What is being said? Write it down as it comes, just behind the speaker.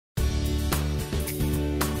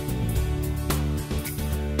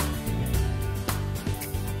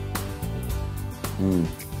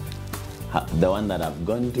The one that I've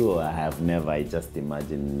gone to, I have never. I just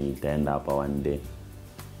imagine me to end up one day.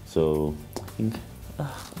 So I think,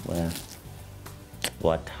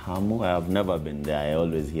 Watamu, I've never been there. I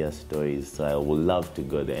always hear stories, so I would love to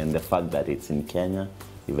go there. And the fact that it's in Kenya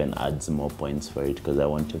even adds more points for it because I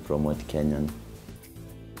want to promote Kenyan.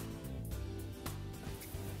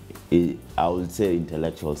 I would say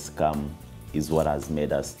intellectual scam is what has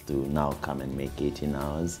made us to now come and make 18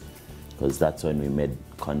 hours, because that's when we made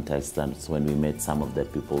contacts, that's when we met some of the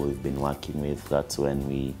people we've been working with, that's when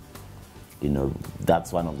we,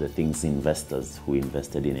 that's one of the things investors who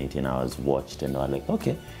invested in 18 hours watched and were like,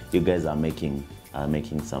 okay, you guys are making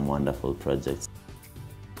some wonderful projects.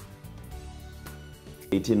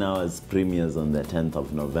 18 hours premieres on the 10th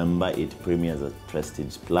of November. It premieres at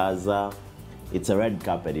Prestige Plaza. It's a red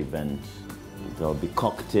carpet event. There'll be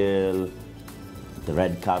cocktail, the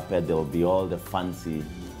red carpet, there'll be all the fancy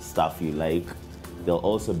stuff you like. There'll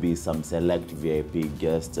also be some select VIP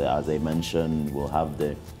guests. As I mentioned, we'll have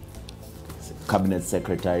the cabinet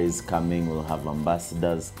secretaries coming, we'll have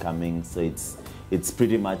ambassadors coming. So it's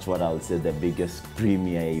pretty much what I'll say the biggest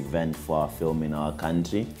premiere event for our film in our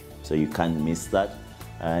country. So you can't miss that.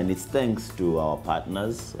 And it's thanks to our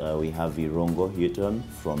partners. We have Irongo Houghton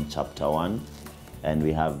from Chapter 1. And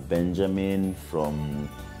we have Benjamin from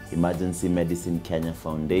Emergency Medicine Kenya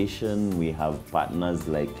Foundation. We have partners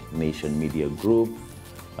like Nation Media Group,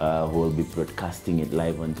 who will be broadcasting it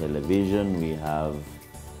live on television. I'll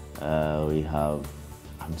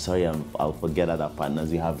forget other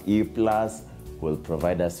partners. We have E+, who will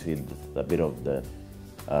provide us with a bit of the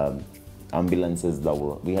ambulances that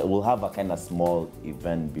we'll have a kind of small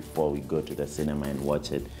event before we go to the cinema and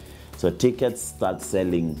watch it. So tickets start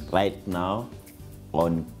selling right now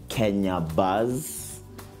on Kenya Buzz.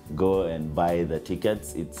 Go and buy the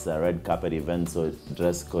tickets. It's a red carpet event, so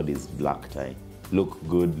dress code is black tie. Look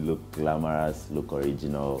good, look glamorous, look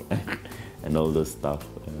original, and all those stuff.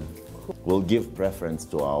 We'll give preference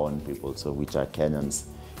to our own people, so which are Kenyans.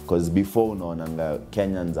 Because before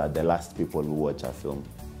Kenyans are the last people who watch a film.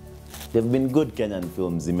 There have been good Kenyan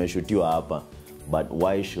films, zimeshutiwa hapa, but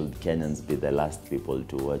why should Kenyans be the last people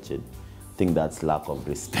to watch it? I think that's lack of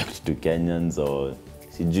respect to Kenyans, or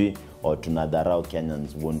tunadharau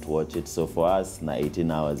Kenyans won't watch it. So for us, 18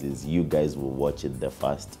 hours is you guys will watch it the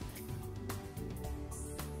first.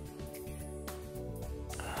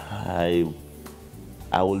 I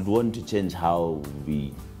would want to change how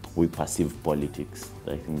we perceive politics.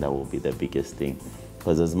 I think that will be the biggest thing.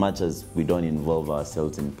 Because as much as we don't involve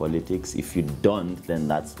ourselves in politics, if you don't, then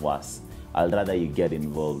that's worse. I'd rather you get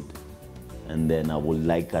involved. And then I would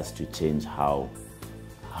like us to change how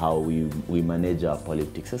we manage our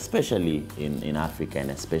politics, especially in Africa and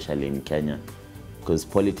especially in Kenya. Because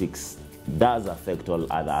politics does affect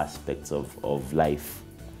all other aspects of life.